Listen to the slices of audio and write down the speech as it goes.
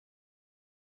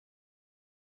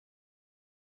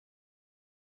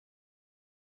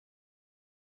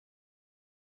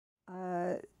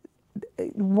Uh,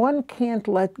 One can't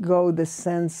let go the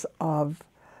sense of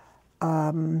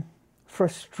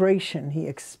frustration he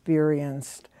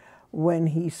experienced when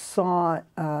he saw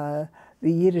the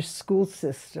Yiddish school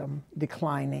system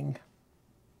declining,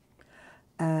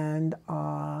 and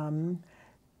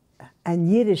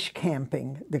Yiddish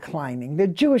camping declining. The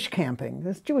Jewish camping,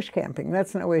 there's Jewish camping,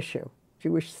 that's no issue,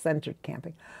 Jewish-centered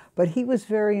camping. But he was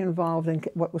very involved in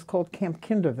what was called Camp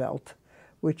Kinderwelt,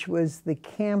 which was the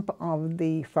camp of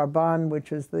the Verband, which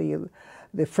was the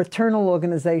fraternal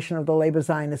organization of the Labor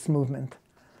Zionist movement.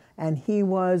 And he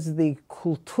was the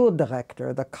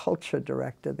Kulturdirektor, the culture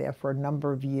director there for a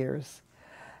number of years,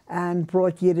 and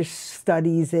brought Yiddish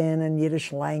studies in and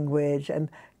Yiddish language. And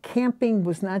camping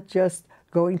was not just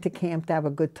going to camp to have a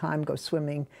good time, go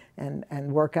swimming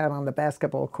and work out on the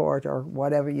basketball court or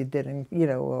whatever you did in,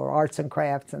 or arts and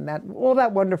crafts and that, all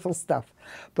that wonderful stuff.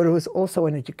 But it was also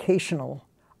an educational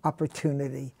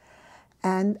opportunity.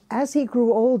 And as he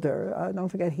grew older, don't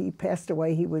forget he passed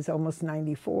away, he was almost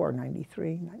 94,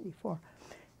 93, 94.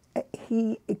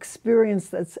 He experienced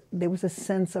that there was a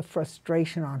sense of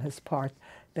frustration on his part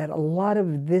that a lot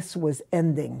of this was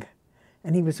ending,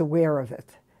 and he was aware of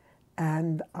it.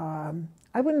 And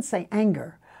I wouldn't say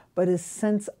anger, but a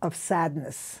sense of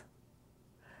sadness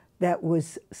that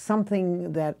was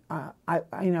something that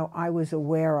I was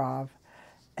aware of.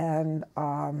 And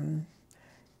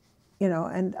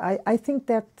and I think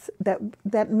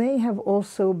that may have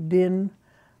also been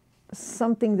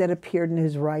something that appeared in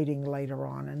his writing later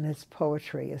on, in his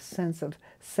poetry, a sense of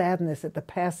sadness at the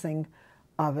passing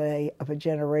of a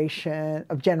generation,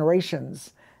 of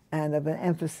generations, and of an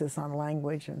emphasis on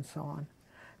language and so on.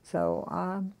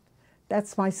 So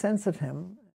that's my sense of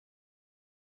him.